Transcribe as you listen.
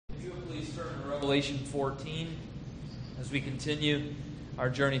Please turn to Revelation 14 as we continue our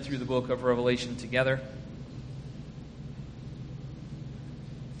journey through the book of Revelation together.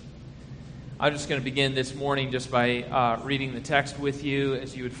 I'm just going to begin this morning just by reading the text with you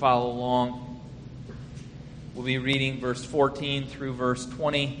as you would follow along. We'll be reading verse 14 through verse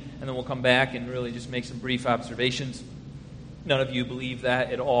 20, and then we'll come back and really just make some brief observations. None of you believe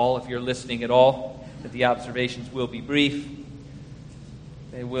that at all, if you're listening at all, that the observations will be brief.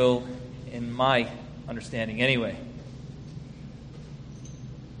 They will, in my understanding anyway.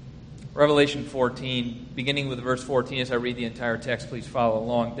 Revelation 14, beginning with verse 14, as I read the entire text, please follow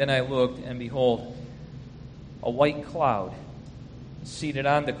along. Then I looked, and behold, a white cloud. Seated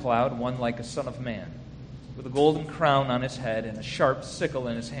on the cloud, one like a son of man, with a golden crown on his head and a sharp sickle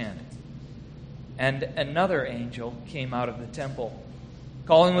in his hand. And another angel came out of the temple,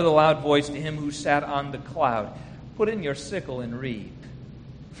 calling with a loud voice to him who sat on the cloud, "Put in your sickle and reap,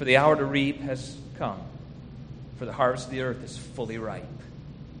 for the hour to reap has come, for the harvest of the earth is fully ripe."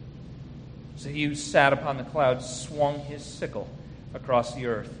 So he who sat upon the cloud swung his sickle across the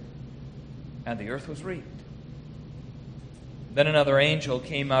earth, and the earth was reaped. Then another angel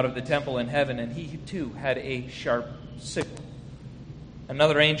came out of the temple in heaven, and he too had a sharp sickle.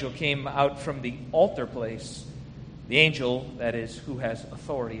 Another angel came out from the altar place, the angel, that is, who has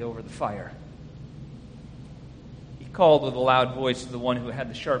authority over the fire. He called with a loud voice to the one who had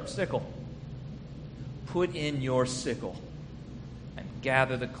the sharp sickle, "Put in your sickle and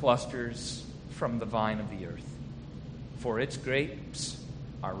gather the clusters from the vine of the earth, for its grapes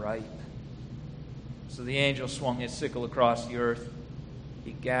are ripe." So the angel swung his sickle across the earth.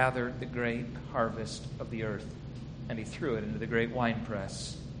 He gathered the grape harvest of the earth, and he threw it into the great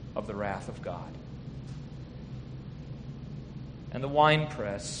winepress of the wrath of God. And the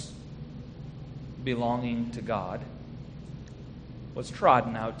winepress, belonging to God, was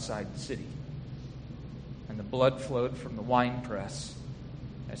trodden outside the city, and the blood flowed from the winepress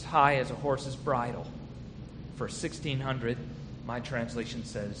as high as a horse's bridle, for 1,600, my translation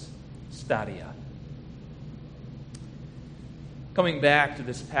says, stadia. Coming back to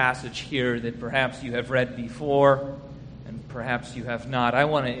this passage here that perhaps you have read before and perhaps you have not, I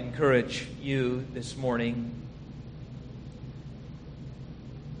want to encourage you this morning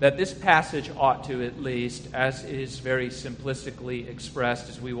that this passage ought to, at least, as is very simplistically expressed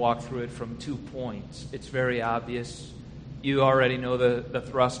as we walk through it from 2 points. It's very obvious. You already know the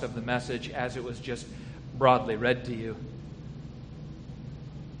thrust of the message as it was just broadly read to you.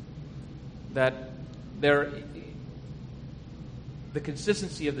 That the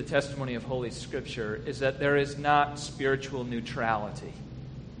consistency of the testimony of Holy Scripture is that there is not spiritual neutrality.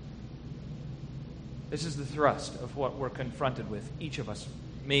 This is the thrust of what we're confronted with, each of us,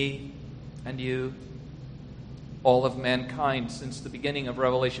 me and you, all of mankind, since the beginning of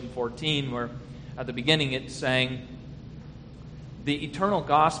Revelation 14, where at the beginning it's saying the eternal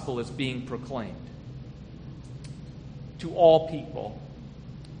gospel is being proclaimed to all people,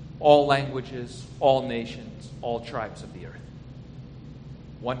 all languages, all nations, all tribes of the earth.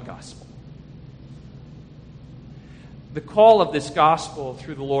 One gospel. The call of this gospel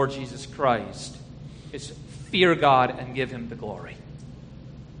through the Lord Jesus Christ is fear God and give Him the glory.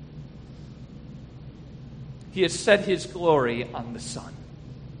 He has set His glory on the Son.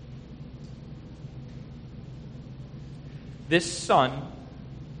 This Son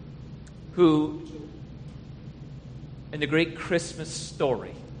who, in the great Christmas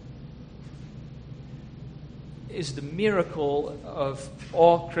story, is the miracle of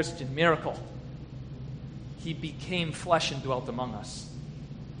all Christian miracle. He became flesh and dwelt among us.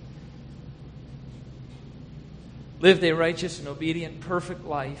 Lived a righteous and obedient, perfect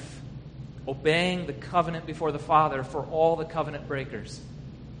life, obeying the covenant before the Father for all the covenant breakers.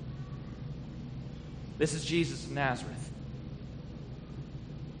 This is Jesus of Nazareth.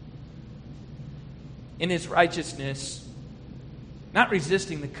 In His righteousness, not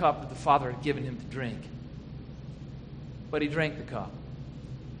resisting the cup that the Father had given Him to drink, but He drank the cup.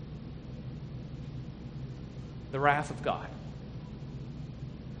 The wrath of God.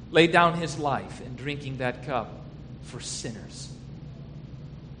 Laid down His life in drinking that cup for sinners.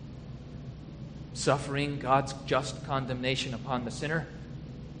 Suffering God's just condemnation upon the sinner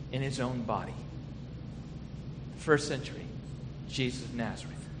in His own body. First century, Jesus of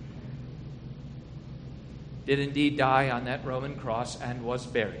Nazareth did indeed die on that Roman cross and was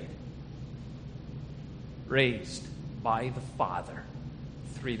buried. Raised by the Father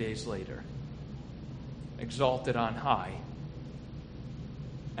 3 days later, exalted on high.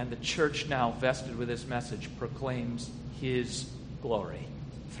 And the church, now vested with His message, proclaims His glory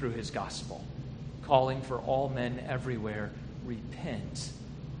through His gospel, calling for all men everywhere, repent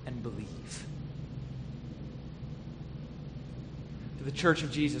and believe. To the Church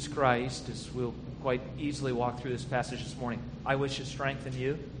of Jesus Christ, as we'll quite easily walk through this passage this morning, I wish to strengthen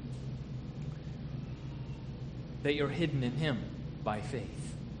you that you're hidden in Him by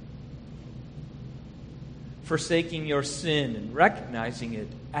faith. Forsaking your sin and recognizing it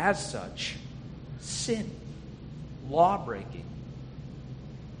as such, sin, law-breaking,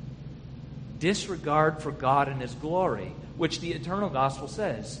 disregard for God and His glory, which the eternal gospel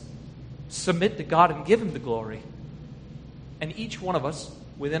says, submit to God and give Him the glory. And each one of us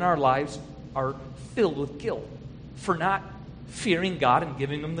within our lives are filled with guilt for not fearing God and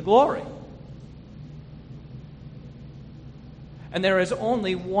giving Him the glory. And there is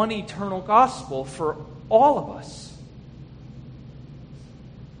only one eternal gospel for all of us.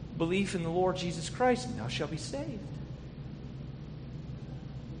 Belief in the Lord Jesus Christ, and thou shalt be saved.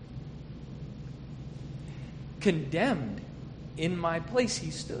 Condemned in my place He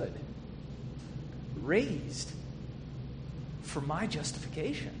stood, raised for my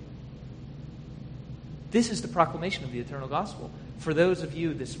justification. This is the proclamation of the eternal gospel. For those of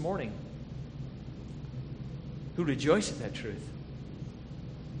you this morning who rejoice at that truth,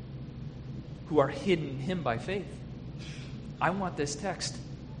 who are hidden in Him by faith, I want this text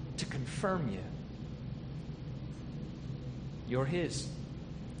to confirm you. You're His.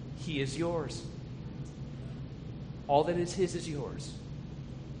 He is yours. All that is His is yours,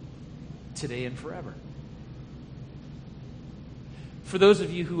 today and forever. For those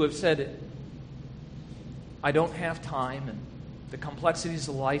of you who have said, I don't have time, and the complexities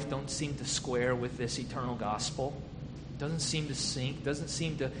of life don't seem to square with this eternal gospel, doesn't seem to sync, doesn't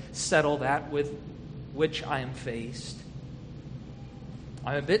seem to settle that with which I am faced,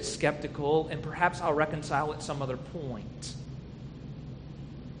 I'm a bit skeptical, and perhaps I'll reconcile at some other point.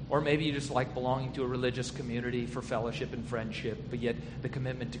 Or maybe you just like belonging to a religious community for fellowship and friendship, but yet the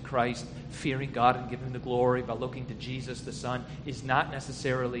commitment to Christ, fearing God and giving the glory by looking to Jesus the Son, is not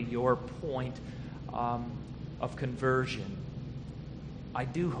necessarily your point of conversion. I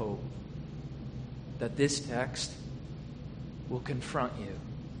do hope that this text will confront you.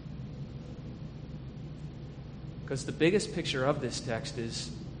 Because the biggest picture of this text is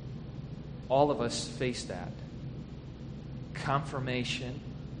all of us face that. Confirmation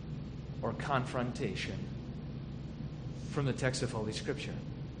or confrontation from the text of Holy Scripture.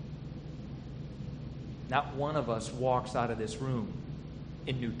 Not one of us walks out of this room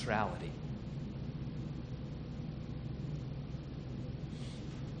in neutrality.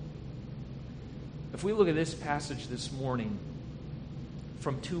 If we look at this passage this morning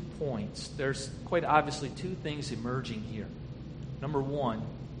from 2 points, there's quite obviously 2 things emerging here. Number 1,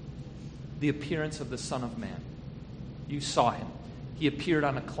 the appearance of the Son of Man. You saw Him. He appeared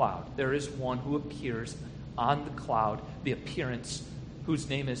on a cloud. There is one who appears on the cloud, the appearance, whose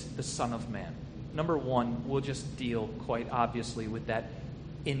name is the Son of Man. Number 1, we'll just deal quite obviously with that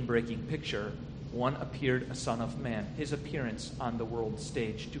in-breaking picture. 1, appeared a Son of Man, His appearance on the world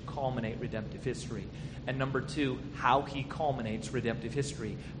stage to culminate redemptive history. And number 2, how He culminates redemptive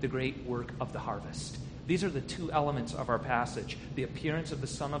history, the great work of the harvest. These are the 2 elements of our passage, the appearance of the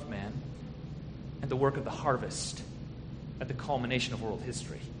Son of Man and the work of the harvest at the culmination of world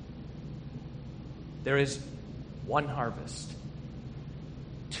history. There is one harvest,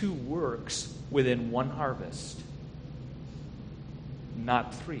 2 works within one harvest,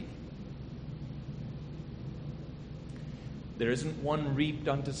 not 3. There isn't one reaped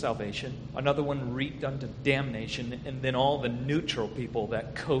unto salvation, another one reaped unto damnation, and then all the neutral people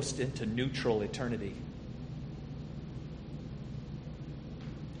that coast into neutral eternity.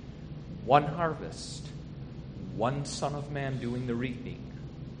 One harvest, one Son of Man doing the reaping.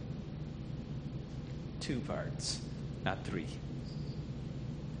 2 parts, not 3.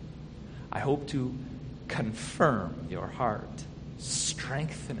 I hope to confirm your heart,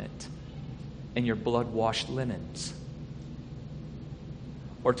 strengthen it in your blood-washed linens,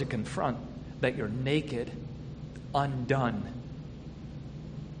 or to confront that you're naked, undone,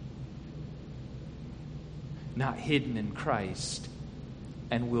 not hidden in Christ,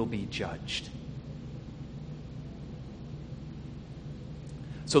 and will be judged.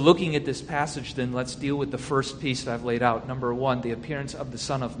 So looking at this passage, then, let's deal with the first piece that I've laid out. Number 1, the appearance of the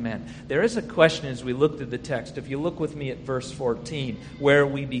Son of Man. There is a question as we look through the text. If you look with me at verse 14, where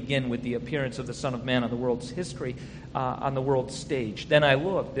we begin with the appearance of the Son of Man on the world's history, on the world stage. Then I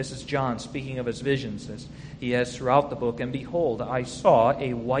looked, this is John speaking of his visions, as he has throughout the book, and behold, I saw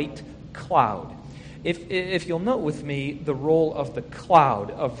a white cloud. If you'll note with me the role of the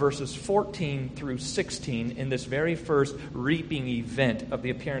cloud of verses 14 through 16 in this very first reaping event of the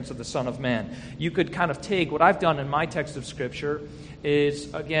appearance of the Son of Man, you could kind of take what I've done in my text of Scripture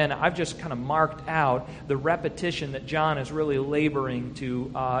is, again, I've just kind of marked out the repetition that John is really laboring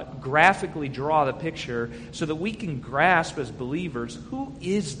to graphically draw the picture so that we can grasp as believers, who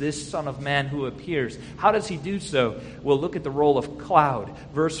is this Son of Man who appears? How does he do so? We'll look at the role of cloud.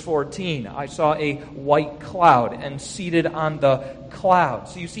 Verse 14, I saw a white cloud, and seated on the cloud.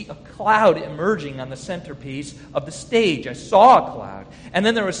 So you see a cloud emerging on the centerpiece of the stage. I saw a cloud. And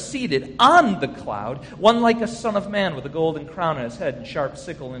then there was seated on the cloud one like a son of man with a golden crown on his head and sharp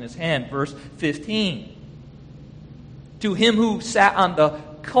sickle in his hand. Verse 15. To him who sat on the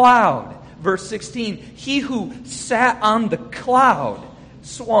cloud. Verse 16. He who sat on the cloud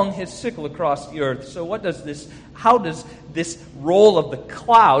swung his sickle across the earth. So how does this role of the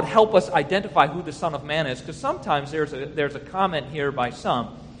cloud help us identify who the Son of Man is? Because sometimes there's a comment here by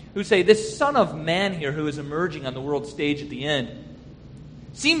some who say this Son of Man here who is emerging on the world stage at the end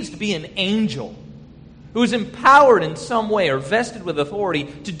seems to be an angel who is empowered in some way or vested with authority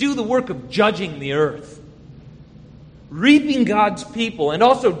to do the work of judging the earth, reaping God's people, and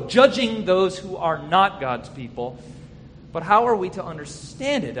also judging those who are not God's people. But how are we to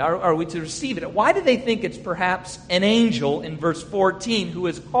understand it? Are we to receive it? Why do they think it's perhaps an angel in verse 14 who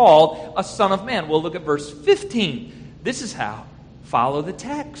is called a Son of Man? We'll look at verse 15. This is how. Follow the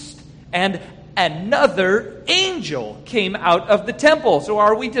text. And another angel came out of the temple. So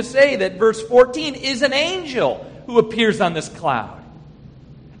are we to say that verse 14 is an angel who appears on this cloud?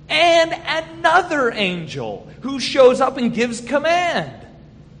 And another angel who shows up and gives command.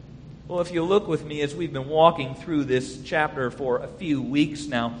 Well, if you look with me as we've been walking through this chapter for a few weeks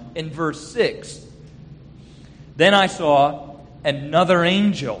now, in verse 6, then I saw another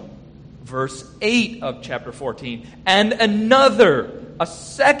angel, verse 8 of chapter 14, and a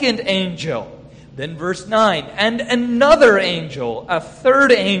second angel. Then verse 9, and another angel, a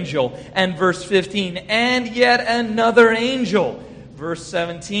third angel, and verse 15, and yet another angel. Verse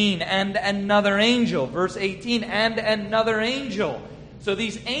 17, and another angel. Verse 18, and another angel. So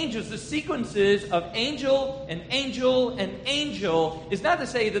these angels, the sequences of angel and angel and angel, is not to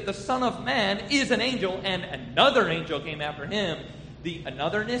say that the Son of Man is an angel and another angel came after him. The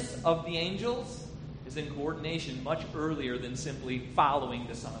anotherness of the angels is in coordination much earlier than simply following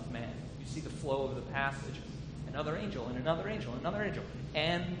the Son of Man. You see the flow of the passage. Another angel and another angel and another angel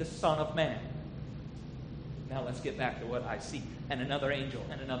and the Son of Man. Now let's get back to what I see. And another angel,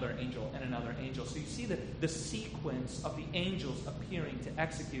 and another angel, and another angel. So you see the sequence of the angels appearing to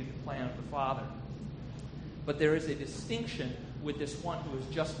execute the plan of the Father. But there is a distinction with this one who has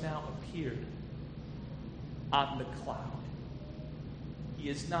just now appeared on the cloud. He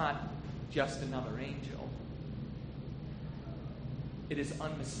is not just another angel. It is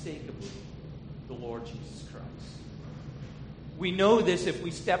unmistakably the Lord Jesus Christ. We know this if we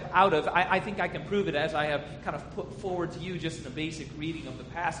step out of, I think I can prove it as I have kind of put forward to you just in a basic reading of the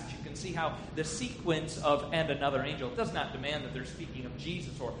passage. You can see how the sequence of and another angel does not demand that they're speaking of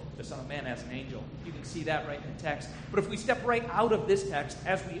Jesus or the Son of Man as an angel. You can see that right in the text. But if we step right out of this text,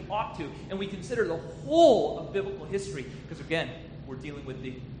 as we ought to, and we consider the whole of biblical history, because again, we're dealing with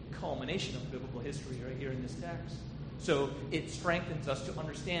the culmination of biblical history right here in this text. So it strengthens us to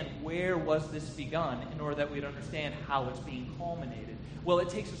understand where was this begun in order that we'd understand how it's being culminated. Well, it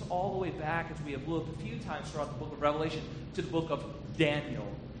takes us all the way back, as we have looked a few times throughout the book of Revelation, to the book of Daniel.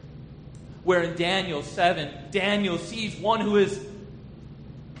 Where in Daniel 7, Daniel sees one who is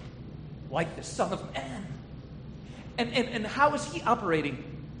like the Son of Man. And how is he operating?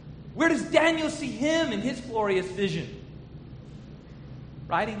 Where does Daniel see him in his glorious vision?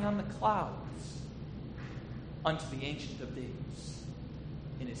 Riding on the clouds unto the Ancient of Days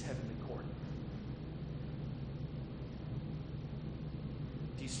in his heavenly court.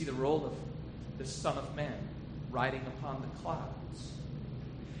 Do you see the role of the Son of Man riding upon the clouds?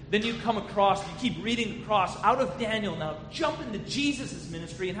 Then you come across, you keep reading across out of Daniel now, jump into Jesus'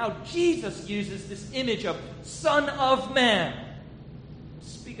 ministry and how Jesus uses this image of Son of Man to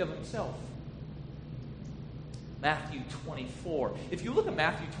speak of himself. Matthew 24. If you look at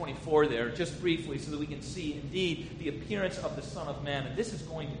Matthew 24 there, just briefly, so that we can see indeed the appearance of the Son of Man. And this is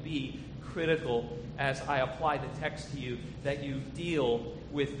going to be critical as I apply the text to you, that you deal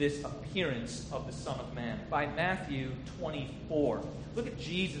with this appearance of the Son of Man. By Matthew 24. Look at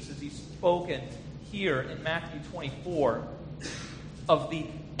Jesus as he's spoken here in Matthew 24 of the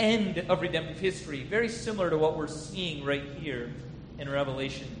end of redemptive history. Very similar to what we're seeing right here in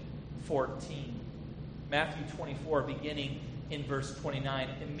Revelation 14. Matthew 24, beginning in verse 29.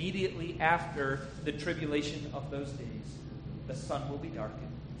 Immediately after the tribulation of those days, the sun will be darkened,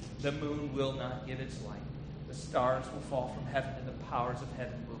 the moon will not give its light, the stars will fall from heaven, and the powers of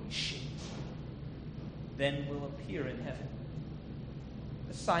heaven will be shaken. Then will appear in heaven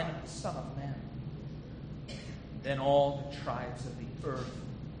the sign of the Son of Man. Then all the tribes of the earth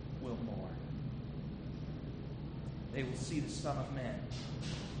will mourn. They will see the Son of Man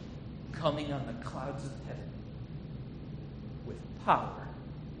coming on the clouds of heaven with power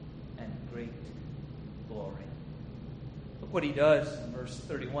and great glory. Look what he does in verse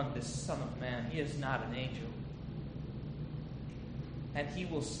 31. This Son of Man, he is not an angel. And he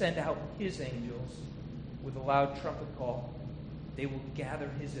will send out his angels with a loud trumpet call. They will gather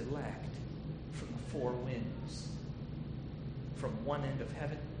his elect from the four winds, from one end of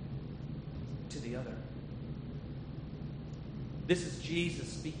heaven to the other. This is Jesus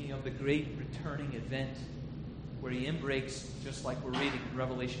speaking of the great returning event where he breaks, just like we're reading in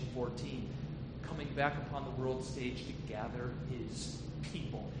Revelation 14, coming back upon the world stage to gather his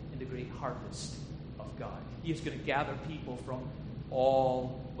people in the great harvest of God. He is going to gather people from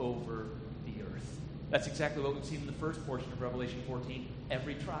all over the earth. That's exactly what we've seen in the first portion of Revelation 14.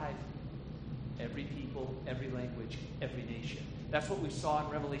 Every tribe, every people, every language, every nation. That's what we saw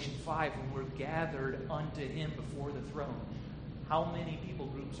in Revelation 5 when we're gathered unto him before the throne. How many people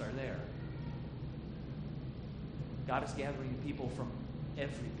groups are there? God is gathering people from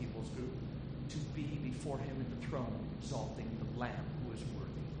every people's group to be before him in the throne, exalting the Lamb who is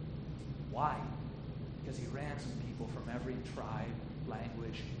worthy. Why? Because he ransomed people from every tribe,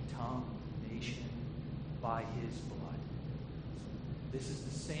 language, tongue, nation by his blood. This is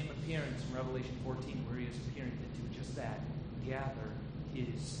the same appearance in Revelation 14 where he is appearing to do just that, gather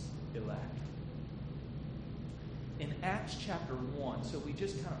his elect. In Acts chapter 1, so we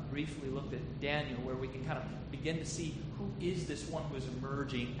just kind of briefly looked at Daniel, where we can kind of begin to see who is this one who is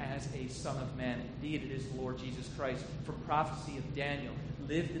emerging as a Son of Man. Indeed, it is the Lord Jesus Christ. From prophecy of Daniel,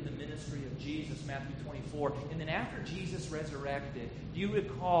 lived in the ministry of Jesus, Matthew 24. And then after Jesus resurrected, do you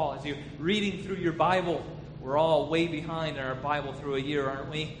recall, as you're reading through your Bible, we're all way behind in our Bible through a year, aren't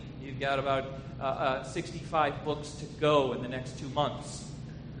we? You've got about 65 books to go in the next 2 months.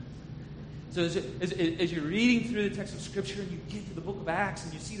 So as you're reading through the text of Scripture and you get to the book of Acts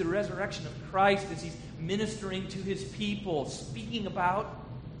and you see the resurrection of Christ as he's ministering to his people, speaking about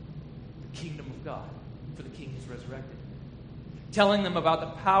the kingdom of God, for the King is resurrected. Telling them about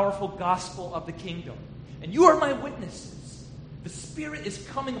the powerful gospel of the kingdom. And you are my witnesses. The Spirit is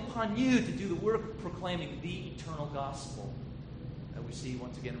coming upon you to do the work of proclaiming the eternal gospel that we see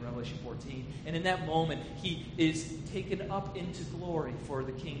once again in Revelation 14. And in that moment, he is taken up into glory, for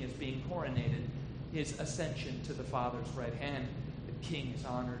the King is being coronated. His ascension to the Father's right hand. The King is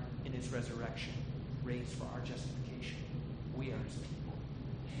honored in his resurrection, raised for our justification. We are his people.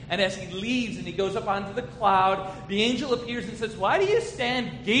 And as he leaves and he goes up onto the cloud, the angel appears and says, "Why do you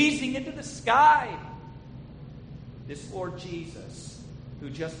stand gazing into the sky? This Lord Jesus, who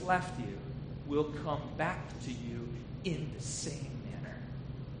just left you, will come back to you in the same manner,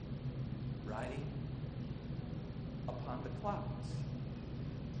 riding upon the clouds."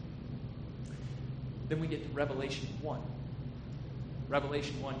 Then we get to Revelation 1.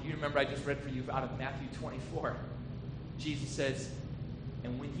 Revelation 1, do you remember I just read for you out of Matthew 24? Jesus says,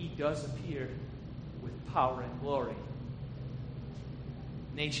 "And when he does appear with power and glory,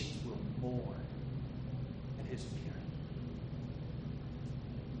 nations will mourn at his appearing."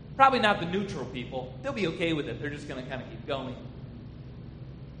 Probably not the neutral people. They'll be okay with it. They're just going to kind of keep going.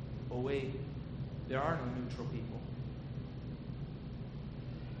 But wait, there are no neutral people.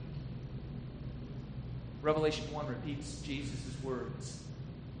 Revelation 1 repeats Jesus' words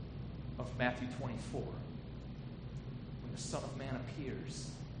of Matthew 24. When the Son of Man appears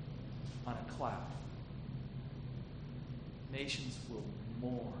on a cloud, nations will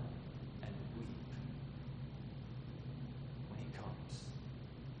mourn and weep when he comes.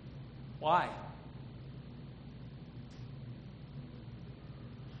 Why?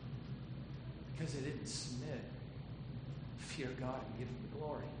 Because they didn't submit, fear God, and give him the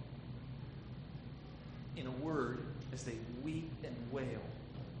glory. In a word, as they weep and wail,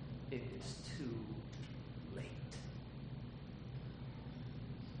 it is too late.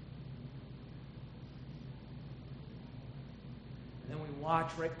 And then we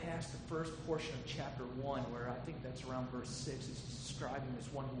watch right past the first portion of chapter 1, where I think that's around verse 6, it's describing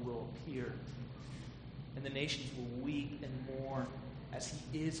this one who will appear. And the nations will weep and mourn as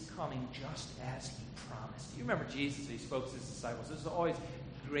he is coming just as he promised. You remember Jesus, he spoke to his disciples. This is always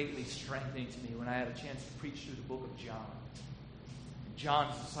greatly strengthening to me when I had a chance to preach through the book of John.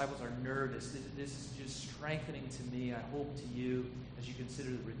 John's disciples are nervous. This is just strengthening to me, I hope to you, as you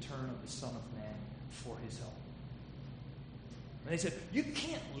consider the return of the Son of Man for his own. And they said, "You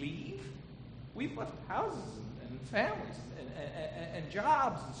can't leave. We've left houses and families and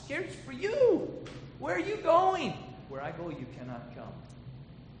jobs and scared for you. Where are you going? Where I go, you cannot come."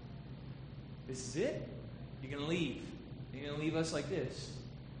 This is it? You're going to leave. You're going to leave us like this.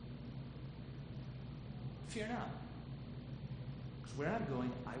 Fear not. Because where I'm going,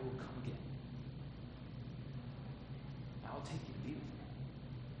 I will come again. I'll take you to be with me.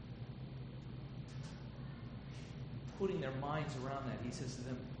 Putting their minds around that, he says to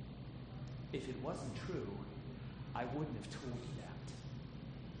them, if it wasn't true, I wouldn't have told you that.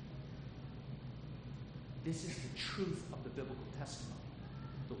 This is the truth of the biblical testimony.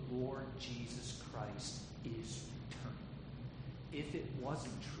 The Lord Jesus Christ is returning. If it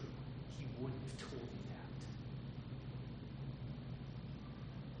wasn't true, he wouldn't have told you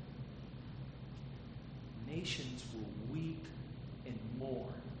that. Nations will weep and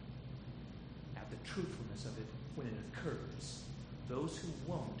mourn at the truthfulness of it when it occurs. Those who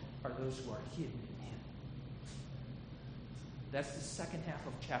won't are those who are hidden in him. That's the second half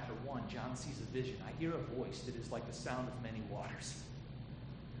of chapter 1. John sees a vision. I hear a voice that is like the sound of many waters.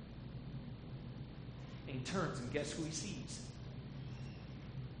 And he turns, and guess who he sees?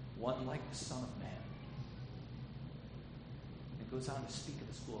 One like the Son of Man. And goes on to speak of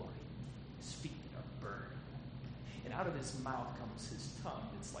his glory. His feet are burned. And out of his mouth comes his tongue.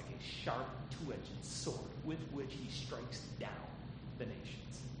 It's like a sharp, two-edged sword with which he strikes down the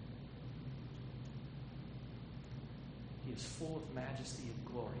nations. He is full of majesty and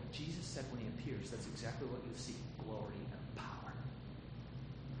glory. Jesus said when he appears, that's exactly what you'll see, glory and power.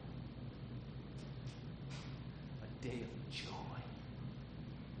 A day of joy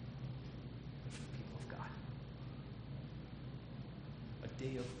for the people of God. A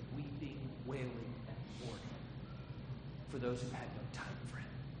day of weeping, wailing, and mourning for those who had no time for him.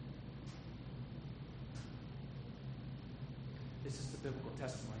 This is the biblical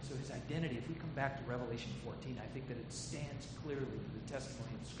testimony. So his identity, if we come back to Revelation 14, I think that it stands clearly to the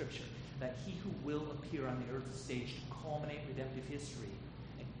testimony of Scripture that he who will appear on the earth's stage to culminate redemptive history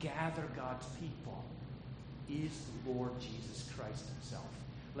and gather God's people is the Lord Jesus Christ himself.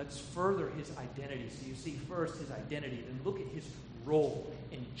 Let's further his identity. So you see first his identity, then look at his role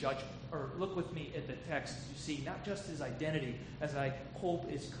in judgment. Or look with me at the text. You see not just his identity, as I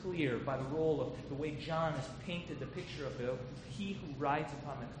hope is clear by the role of the way John has painted the picture of he who rides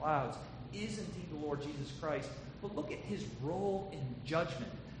upon the clouds. Isn't he the Lord Jesus Christ? But look at his role in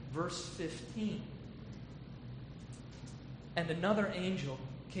judgment. Verse 15. And another angel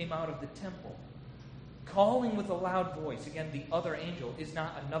came out of the temple, calling with a loud voice. Again, the other angel is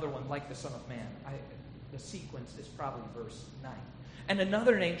not another one like the Son of Man. The sequence is probably verse 9. And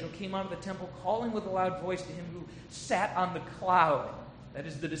another angel came out of the temple, calling with a loud voice to him who sat on the cloud. That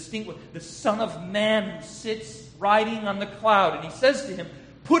is the distinct one, the Son of Man who sits riding on the cloud. And he says to him,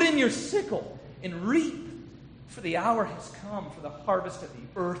 put in your sickle and reap, for the hour has come, for the harvest of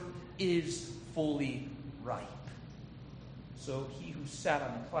the earth is fully ripe. So he who sat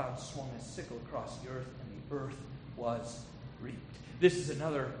on the cloud swung his sickle across the earth, and the earth was reaped. This is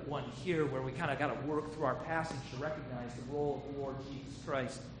another one here where we kind of got to work through our passage to recognize the role of the Lord Jesus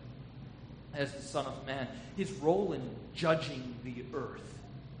Christ as the Son of Man. His role in judging the earth.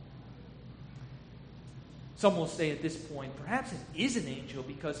 Some will say at this point, perhaps it is an angel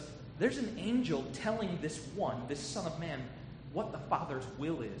because there's an angel telling this Son of Man, what the Father's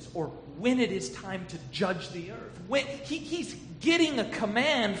will is, or when it is time to judge the earth. When he's getting a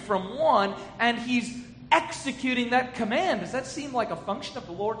command from one, and he's executing that command. Does that seem like a function of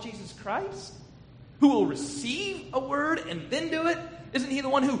the Lord Jesus Christ? Who will receive a word and then do it? Isn't he the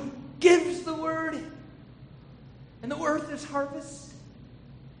one who gives the word? And the earth is harvest?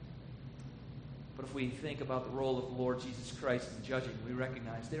 But if we think about the role of the Lord Jesus Christ in judging, we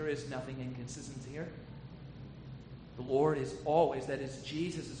recognize there is nothing inconsistent here. The Lord is always, that is,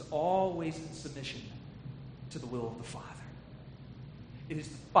 Jesus is always in submission to the will of the Father. It is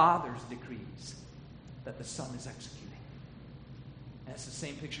the Father's decrees that the Son is executing. And it's the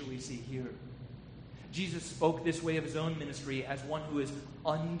same picture we see here. Jesus spoke this way of his own ministry as one who is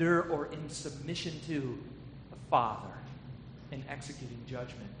under or in submission to the Father in executing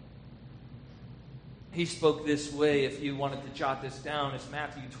judgment. He spoke this way, if you wanted to jot this down, it's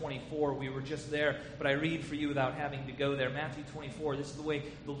Matthew 24. We were just there, but I read for you without having to go there. Matthew 24, this is the way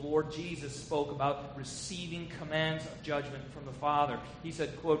the Lord Jesus spoke about receiving commands of judgment from the Father. He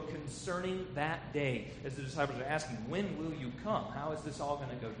said, quote, concerning that day, as the disciples are asking, when will you come? How is this all going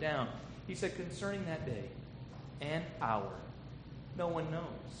to go down? He said, concerning that day and hour, no one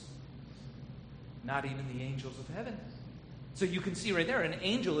knows, not even the angels of heaven. So you can see right there, an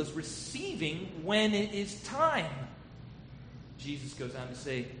angel is receiving when it is time. Jesus goes on to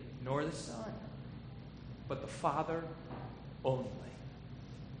say, nor the Son, but the Father only.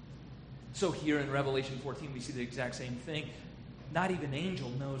 So here in Revelation 14, we see the exact same thing. Not even an angel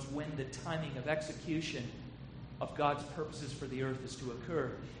knows when the timing of execution of God's purposes for the earth is to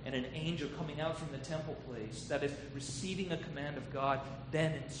occur. And an angel coming out from the temple place, that is, receiving a command of God,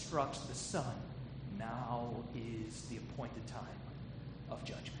 then instructs the Son, now is the appointed time of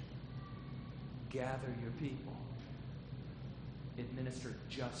judgment. Gather your people. Administer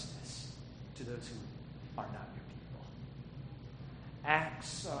justice to those who are not your people.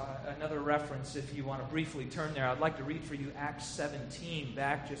 Acts, another reference, if you want to briefly turn there, I'd like to read for you Acts 17,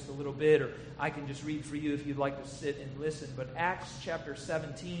 back just a little bit, or I can just read for you if you'd like to sit and listen. But Acts chapter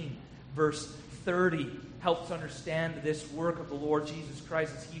 17, verse 30, helps understand this work of the Lord Jesus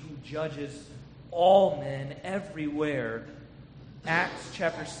Christ as He who judges all men everywhere. Acts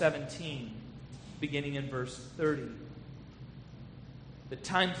chapter 17, beginning in verse 30. The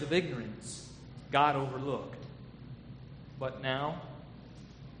times of ignorance God overlooked, but now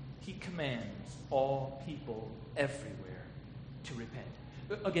He commands all people everywhere to repent.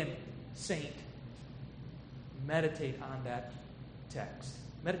 Again, saint, meditate on that text.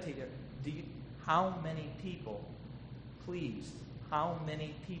 Meditate there. How many people, please, how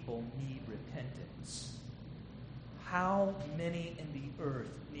many people need repentance? How many in the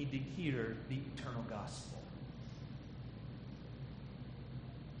earth need to hear the eternal gospel?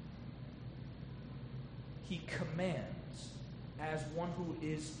 He commands as one who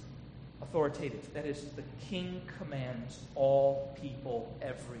is authoritative. That is, the king commands all people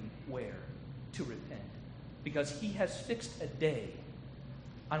everywhere to repent. Because he has fixed a day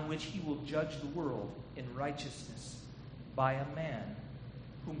on which he will judge the world in righteousness by a man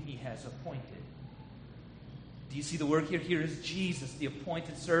whom he has appointed. Do you see the word here? Here is Jesus, the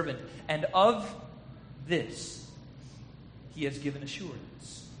appointed servant. And of this, he has given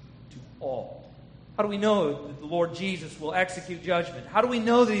assurance to all. How do we know that the Lord Jesus will execute judgment? How do we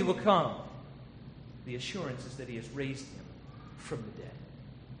know that he will come? The assurance is that he has raised him from the dead.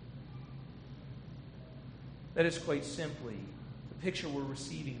 That is quite simply the picture we're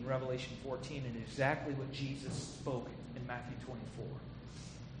receiving in Revelation 14 and exactly what Jesus spoke in Matthew 24.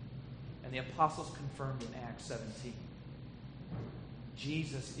 And the apostles confirmed in Acts 17.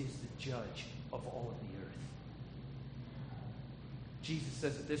 Jesus is the judge of all of the earth. Jesus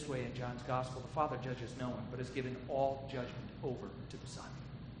says it this way in John's Gospel: the Father judges no one, but has given all judgment over to the Son.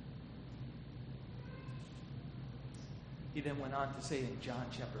 He then went on to say in John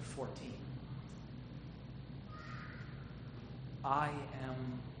chapter 14, I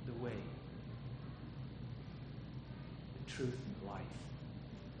am the way, the truth, and the life.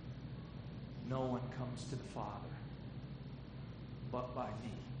 No one comes to the Father but by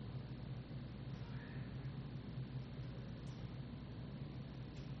me.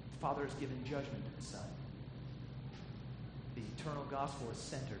 The Father has given judgment to the Son. The eternal gospel is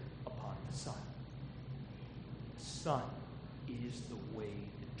centered upon the Son. The Son is the way,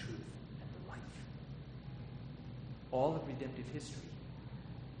 the truth, and the life. All of redemptive history,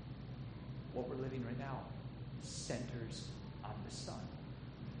 what we're living right now, centers on the Son.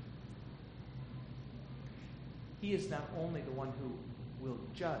 He is not only the one who will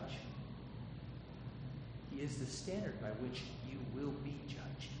judge, he is the standard by which you will be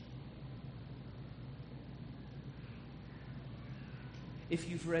judged. If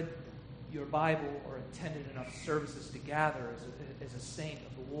you've read your Bible or attended enough services to gather as a saint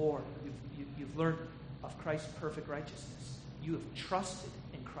of the Lord, you've learned of Christ's perfect righteousness. You have trusted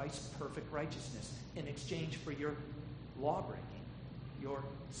in Christ's perfect righteousness in exchange for your law-breaking, your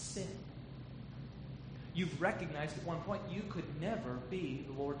sin. You've recognized at one point you could never be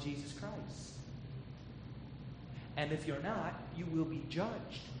the Lord Jesus Christ. And if you're not, you will be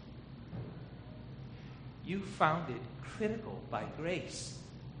judged. You found it critical by grace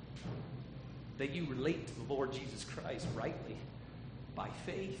that you relate to the Lord Jesus Christ rightly by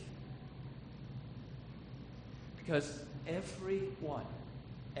faith. Because everyone,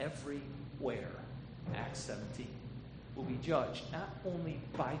 everywhere, Acts 17, will be judged not only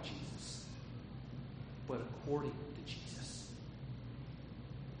by Jesus, but according to Jesus.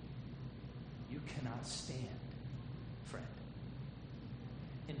 You cannot stand, friend,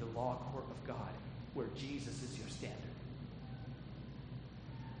 in the law court of God where Jesus is your standard.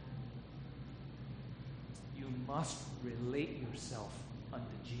 You must relate yourself unto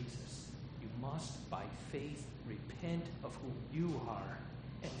Jesus. You must, by faith, repent of who you are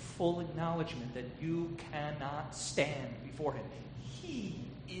and full acknowledgement that you cannot stand before him. He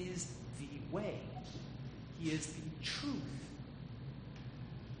is the way. He is the truth.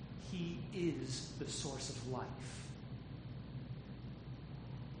 He is the source of life.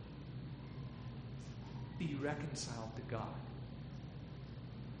 Be reconciled to God.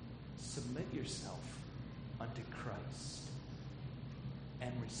 Submit yourself unto Christ.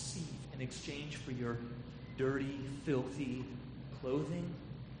 and receive in exchange for your dirty, filthy clothing,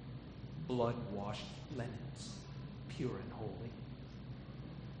 blood-washed linens, pure and holy,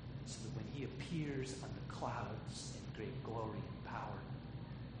 so that when he appears on the clouds in great glory and power,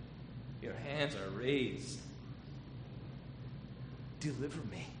 your hands are raised. Deliver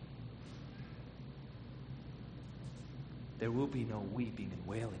me. There will be no weeping and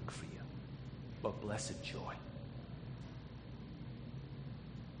wailing for you, but blessed joy.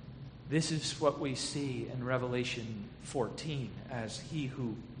 This is what we see in Revelation 14 as he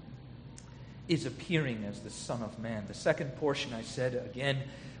who is appearing as the Son of Man. The second portion, I said, again,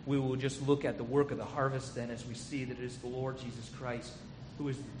 we will just look at the work of the harvest then as we see that it is the Lord Jesus Christ who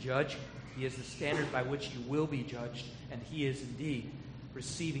is the judge. He is the standard by which you will be judged, and he is indeed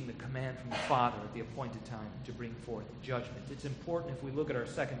receiving the command from the Father at the appointed time to bring forth judgment. It's important, if we look at our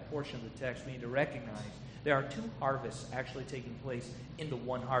second portion of the text, we need to recognize there are two harvests actually taking place in the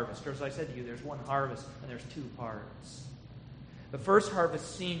one harvest. Or as I said to you, there's one harvest and there's two parts. The first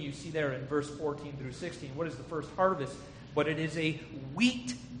harvest scene you see there in verse 14 through 16. What is the first harvest? But it is a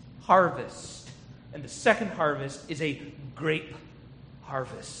wheat harvest. And the second harvest is a grape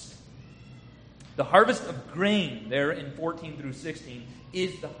harvest. The harvest of grain there in 14 through 16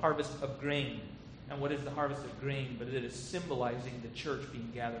 is the harvest of grain. And what is the harvest of grain? But it is symbolizing the church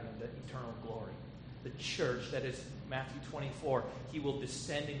being gathered into eternal glory. The church, that is Matthew 24, he will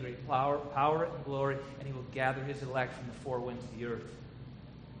descend in great power and glory, and he will gather his elect from the four winds of the earth.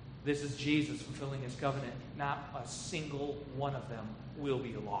 This is Jesus fulfilling his covenant. Not a single one of them will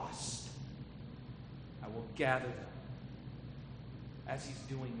be lost. I will gather them, as he's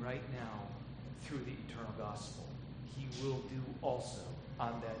doing right now through the eternal gospel. He will do also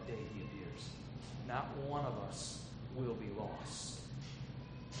on that day he appears. Not one of us will be lost.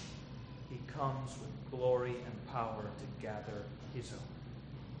 He comes with glory and power to gather his own.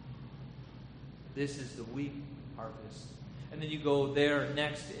 This is the wheat harvest. And then you go there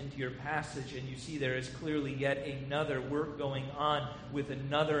next into your passage and you see there is clearly yet another work going on with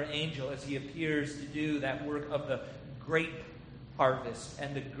another angel as he appears to do that work of the grape harvest.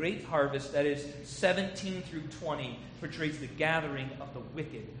 And the grape harvest, that is 17 through 20, portrays the gathering of the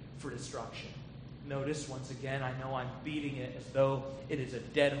wicked for destruction. Notice, once again, I know I'm beating it as though it is a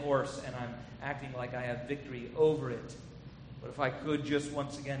dead horse and I'm acting like I have victory over it. But if I could just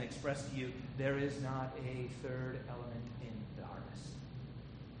once again express to you, there is not a third element in the harvest.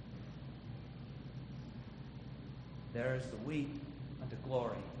 There is the wheat unto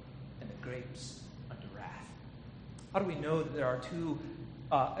glory and the grapes unto wrath. How do we know that there are two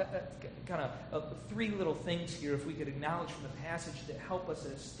three little things here, if we could acknowledge from the passage, that help us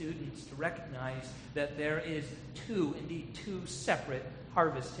as students to recognize that there is two separate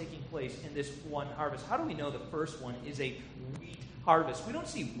harvests taking place in this one harvest. How do we know the first one is a wheat harvest? We don't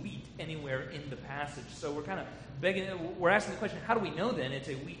see wheat anywhere in the passage, so we're asking the question, how do we know then it's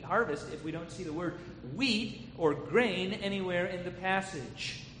a wheat harvest if we don't see the word wheat or grain anywhere in the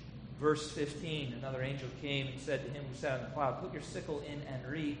passage? Verse 15, another angel came and said to him who sat on the cloud, "Put your sickle in and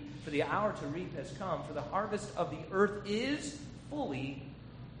reap, for the hour to reap has come, for the harvest of the earth is fully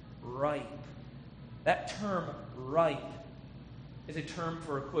ripe." That term, ripe, is a term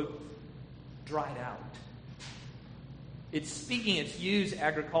for, quote, dried out. It's used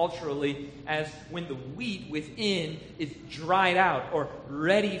agriculturally as when the wheat within is dried out or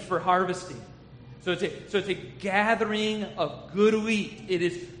ready for harvesting. So it's a gathering of good wheat. It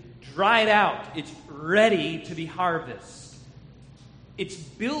is dried out. It's ready to be harvested. It's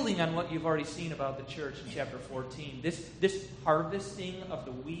building on what you've already seen about the church in chapter 14. This harvesting of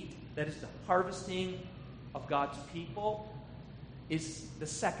the wheat, that is the harvesting of God's people, is the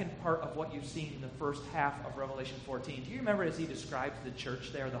second part of what you've seen in the first half of Revelation 14. Do you remember as he describes the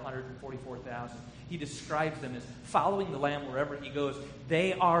church there, the 144,000? He describes them as following the Lamb wherever he goes.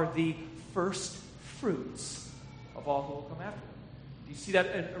 They are the first fruits of all who will come after them. You see that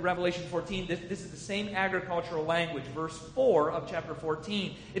in Revelation 14? This is the same agricultural language. Verse 4 of chapter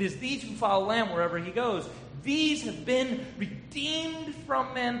 14. It is these who follow the Lamb wherever he goes. These have been redeemed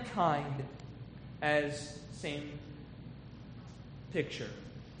from mankind. As same picture.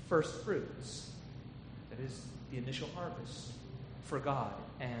 First fruits. That is the initial harvest for God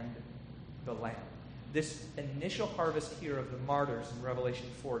and the Lamb. This initial harvest here of the martyrs in Revelation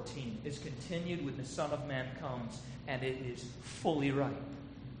 14 is continued when the Son of Man comes, and it is fully ripe,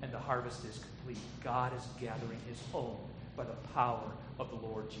 and the harvest is complete. God is gathering his own by the power of the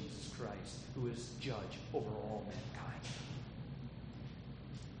Lord Jesus Christ, who is judge over all mankind.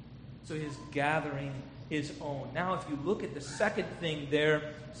 So he is gathering his own. Now, if you look at the second thing there,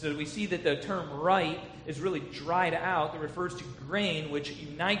 so we see that the term ripe is really dried out. It refers to grain, which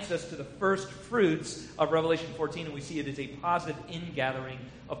unites us to the first fruits of Revelation 14, and we see it as a positive ingathering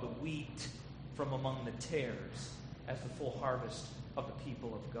of the wheat from among the tares as the full harvest of the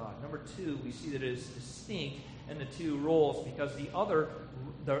people of God. Number two, we see that it is distinct in the two roles because the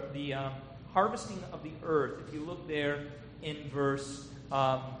harvesting of the earth, if you look there in verse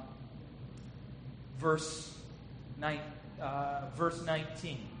 18,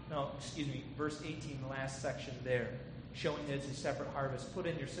 the last section there, showing that it's a separate harvest. Put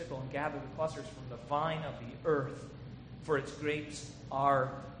in your sickle and gather the clusters from the vine of the earth, for its grapes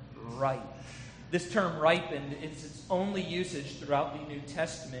are ripe. This term ripened is its only usage throughout the New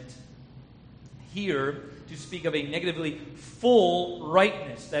Testament here to speak of a negatively full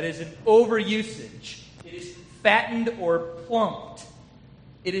ripeness. That is an overusage. It is fattened or plumped.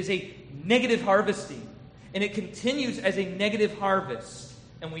 It is a negative harvesting. And it continues as a negative harvest.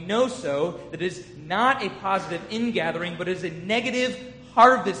 And we know so that it is not a positive ingathering, but is a negative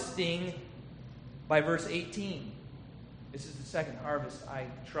harvesting by verse 18. This is the second harvest I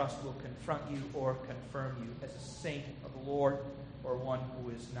trust will confront you or confirm you as a saint of the Lord or one who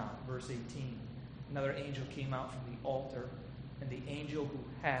is not. Verse 18. Another angel came out from the altar, and the angel who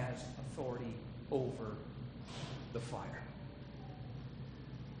has authority over the fire.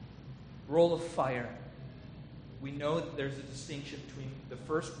 Roll of fire. We know that there's a distinction between the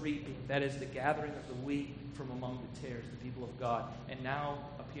first reaping, that is the gathering of the wheat from among the tares, the people of God, and now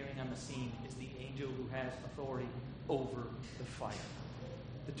appearing on the scene is the angel who has authority over the fire.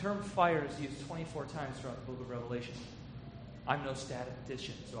 The term fire is used 24 times throughout the book of Revelation. I'm no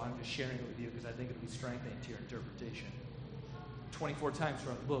statistician, so I'm just sharing it with you because I think it'll be strengthening to your interpretation. 24 times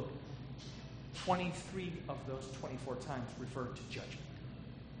throughout the book. 23 of those 24 times refer to judgment.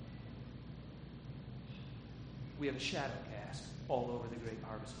 We have a shadow cast all over the great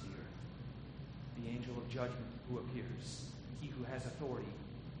harvest of the earth. The angel of judgment who appears. He who has authority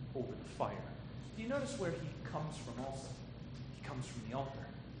over the fire. Do you notice where he comes from also? He comes from the altar.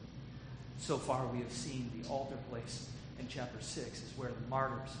 So far we have seen the altar place in chapter 6 is where the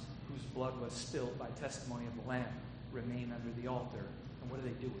martyrs whose blood was spilled by testimony of the Lamb remain under the altar. And what are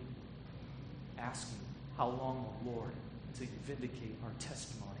they doing? Asking, how long, O Lord, until you vindicate our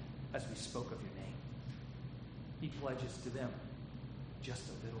testimony as we spoke of your name? He pledges to them just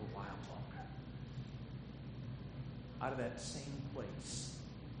a little while longer. Out of that same place,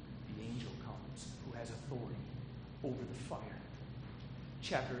 the angel comes who has authority over the fire.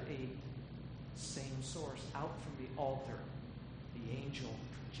 Chapter 8, same source, out from the altar. The angel,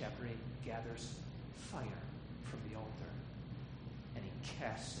 chapter 8, gathers fire from the altar, and he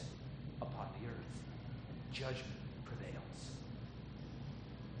casts it upon the earth. Judgment prevails.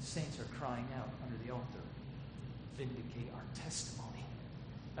 The saints are crying out under the altar, vindicate our testimony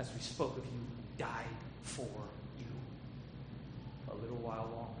as we spoke of you, died for you. A little while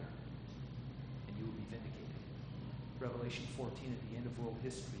longer, and you will be vindicated. Revelation 14, at the end of world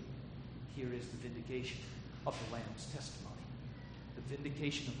history, here is the vindication of the Lamb's testimony. The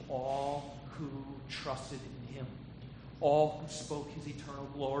vindication of all who trusted in him. All who spoke his eternal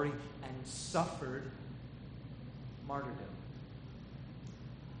glory and suffered martyrdom.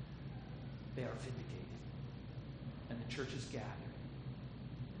 They are vindicated. And the church is gathered.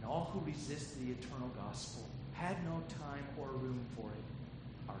 And all who resist the eternal gospel, had no time or room for it,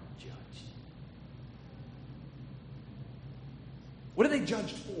 are judged. What are they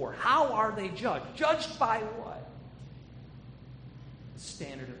judged for? How are they judged? Judged by what? The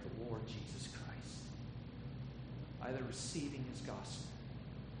standard of the Lord Jesus Christ. Either receiving his gospel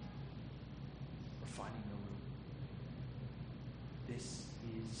or finding no room. This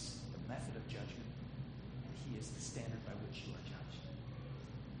is the method of judgment, and he is the standard by which you are judged.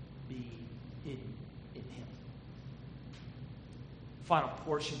 Be hidden in him. Final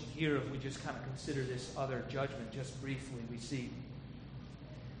portion here, if we just kind of consider this other judgment just briefly, we see.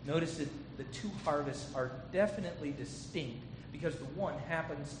 Notice that the two harvests are definitely distinct because the one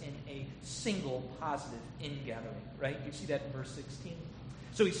happens in a single positive ingathering, right? You see that in verse 16.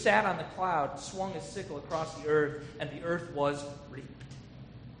 So he sat on the cloud, swung his sickle across the earth, and the earth was reaped.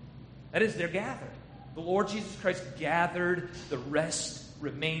 That is, they're gathered. The Lord Jesus Christ gathered the rest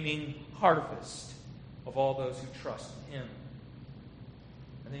remaining harvest of all those who trust in him.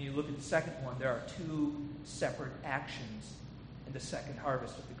 And then you look at the second one. There are two separate actions in the second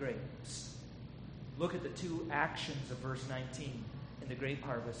harvest of the grapes. Look at the two actions of verse 19 in the grape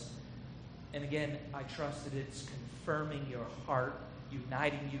harvest. And again, I trust that it's confirming your heart,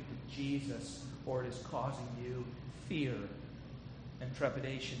 uniting you to Jesus, or it is causing you fear and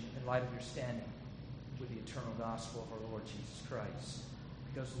trepidation in light of your standing. with the eternal gospel of our Lord Jesus Christ.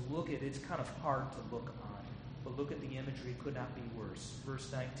 Because look at, it's kind of hard to look on, but look at the imagery, it could not be worse. Verse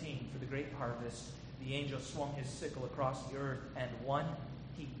 19, for the great harvest, the angel swung his sickle across the earth, and one,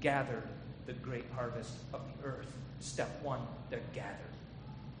 he gathered the great harvest of the earth. Step one, they're gathered.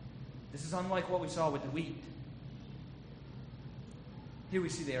 This is unlike what we saw with the wheat. Here we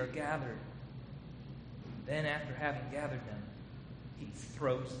see they are gathered. Then after having gathered them, he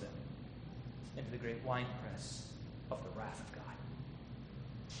throws them into the great winepress of the wrath of God.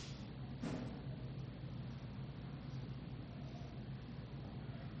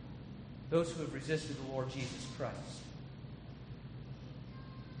 Those who have resisted the Lord Jesus Christ.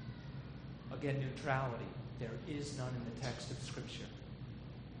 Again, neutrality. There is none in the text of Scripture.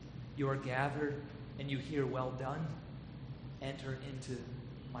 You are gathered and you hear, well done. Enter into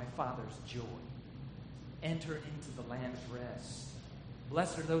my Father's joy. Enter into the land of rest.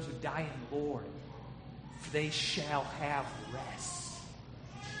 Blessed are those who die in the Lord, for they shall have rest.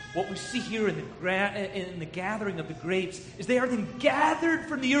 What we see here in the gathering of the grapes is they are then gathered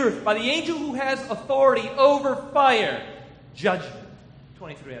from the earth by the angel who has authority over fire. Judgment.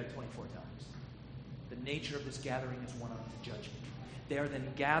 23 out of 24 times. The nature of this gathering is one unto judgment. They are then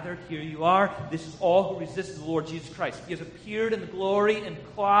gathered. Here you are. This is all who resisted the Lord Jesus Christ. He has appeared in the glory and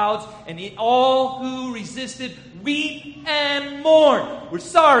clouds, and all who resisted weep and mourn. We're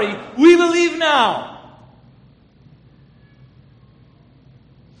sorry. We believe now.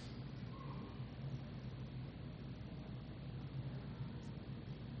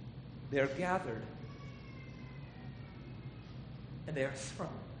 They are gathered, and they are thrown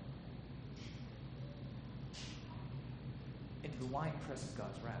into the winepress of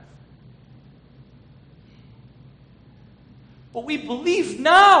God's wrath. But we believe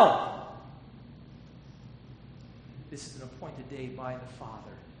now. This is an appointed day by the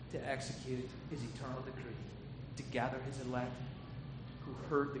Father to execute his eternal decree, to gather his elect who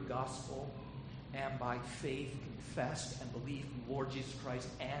heard the gospel and by faith confessed and believed in the Lord Jesus Christ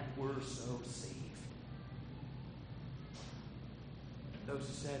and were so saved. And those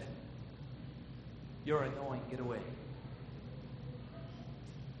who said, you're annoying, get away.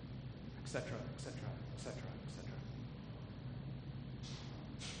 Etc., etc., etc., etc.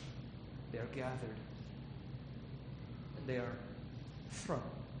 They are gathered and they are thrown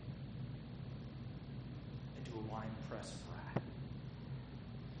into a winepress of wrath.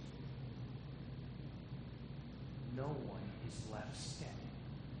 No one is left standing.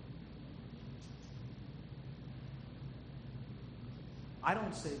 I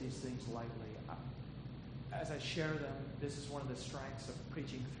don't say these things lightly. As I share them, this is one of the strengths of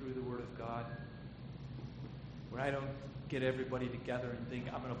preaching through the Word of God, where I don't get everybody together and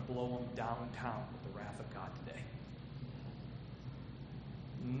think I'm going to blow them downtown with the wrath of God today.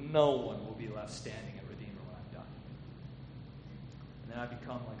 No one will be left standing at Redeemer when I'm done. And then I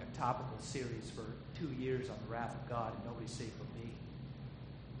become like a topical series for 2 years on the wrath of God, and nobody's safe but me.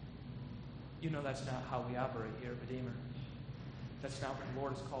 You know that's not how we operate here at Redeemer. That's not what the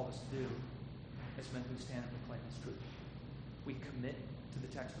Lord has called us to do as men who stand and proclaim His truth. We commit to the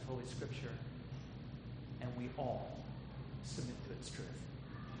text of Holy Scripture, and we all submit to its truth.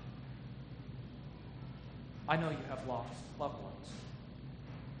 I know you have lost loved ones,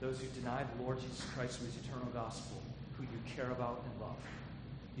 those who deny the Lord Jesus Christ through His eternal gospel, who you care about and love.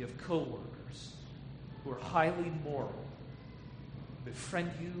 You have co-workers who are highly moral, befriend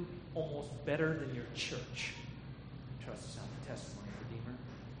you almost better than your church. Trust is not the testimony of Redeemer.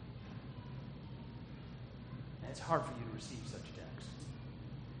 And it's hard for you to receive such texts.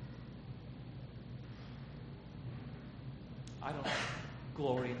 I don't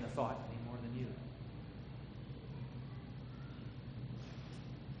glory in the thought any more than you.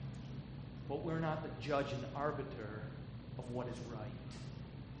 But we're not the judge and arbiter of what is right.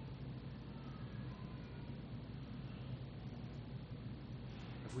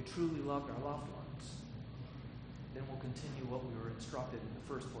 If we truly loved our loved ones, then we'll continue what we were instructed in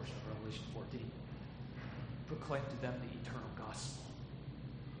the first portion of Revelation 14. Proclaim to them the eternal gospel.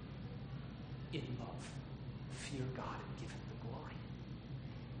 In love, fear God and give Him the glory.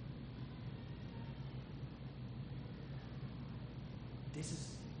 This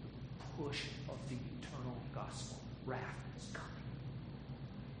is the push of the eternal gospel. Wrath is coming.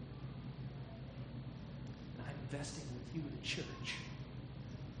 And I'm investing with you, the church,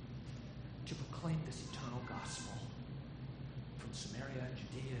 to proclaim this eternal gospel from Samaria,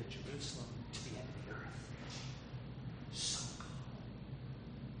 Judea, Jerusalem, to the end of the earth. So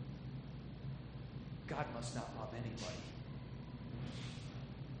good. God must not love anybody.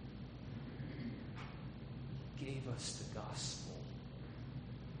 He gave us the gospel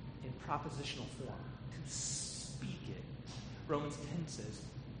in propositional form. to speak it. Romans 10 says,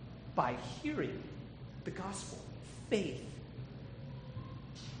 by hearing the gospel, faith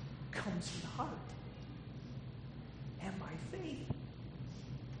comes from the heart. And by faith,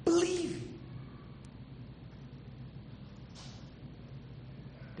 believing.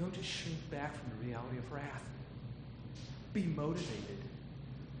 Don't just shrink back from the reality of wrath. Be motivated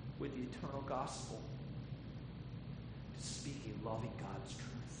with the eternal gospel to speak a loving God's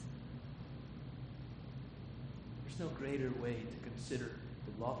truth. There's no greater way to consider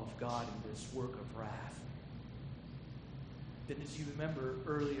the love of God in this work of wrath than, as you remember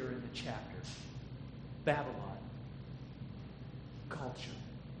earlier in the chapter, Babylon, culture.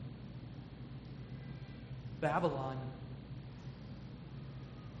 Babylon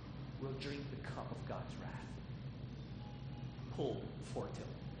will drink the cup of God's wrath. Pulled for till.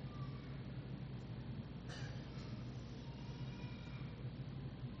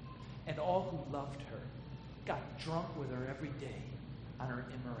 And all who loved her got drunk with her every day on her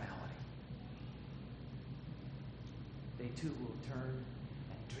immorality. They too will turn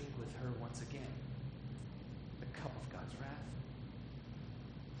and drink with her once again the cup of God's wrath.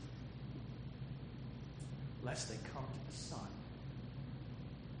 Lest they come to the Son,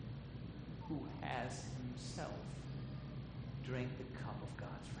 who has himself drank the cup of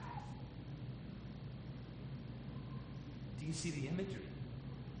God's wrath. Do you see the imagery?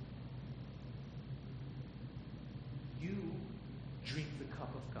 You drink the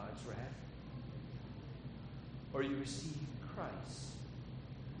cup of God's wrath, or you receive Christ,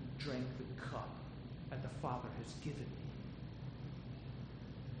 who drank the cup that the Father has given me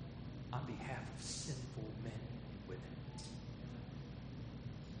on behalf of sinful men with him.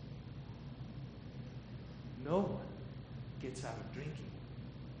 No one gets out of drinking.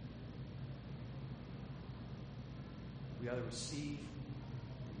 We either receive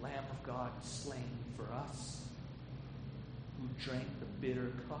the Lamb of God slain for us, who drank the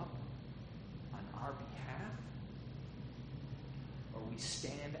bitter cup on our behalf, or we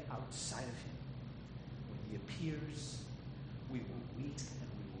stand outside of him. When he appears, we will weep and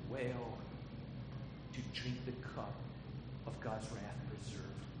we will wail to drink the cup of God's wrath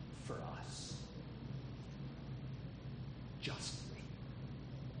preserved for us. Justly.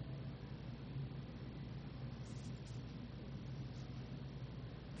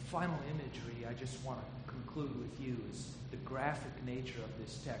 The final imagery I just want to conclude with you is the graphic nature of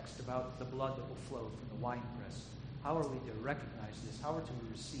this text about the blood that will flow from the winepress. How are we to recognize this? How are we to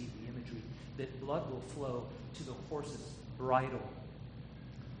receive the imagery that blood will flow to the horse's bridle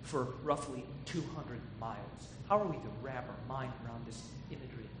for roughly 200 miles? How are we to wrap our mind around this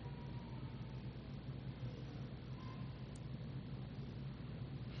imagery?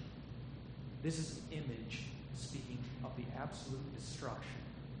 This is an image speaking of the absolute destruction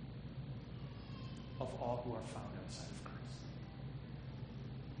of all who are found outside of Christ.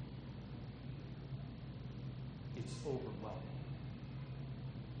 It's overwhelming.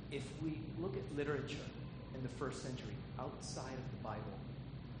 If we look at literature in the first century outside of the Bible,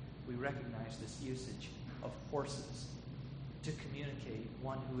 we recognize this usage of horses to communicate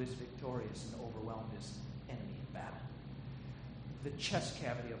one who is victorious and overwhelmed his enemy in battle. The chest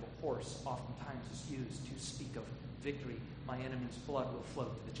cavity of a horse oftentimes is used to speak of victory. My enemy's blood will flow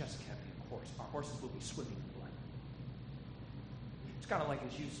to the chest cavity of a horse. Our horses will be swimming in blood. It's kind of like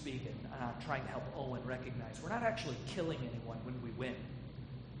as you speak, and I'm trying to help Owen recognize, we're not actually killing anyone when we win.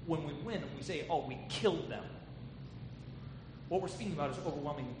 When we win, we say, oh, we killed them. What we're speaking about is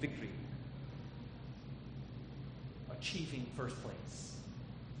overwhelming victory. Achieving first place.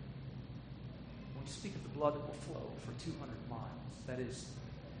 When we speak of the blood that will flow for 200 miles, that is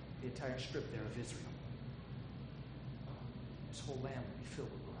the entire strip there of Israel. This whole land will be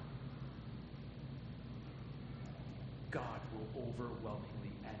filled with blood. God will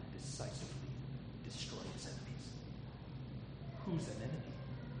overwhelmingly and decisively destroy his enemies. Who's an enemy?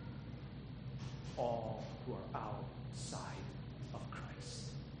 All who are outside of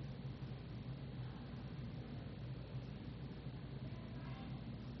Christ.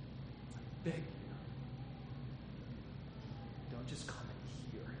 I beg you, don't just come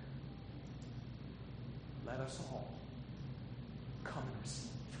in here. Let us all come and receive.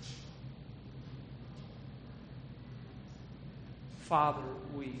 Father,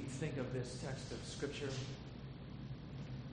 we think of this text of Scripture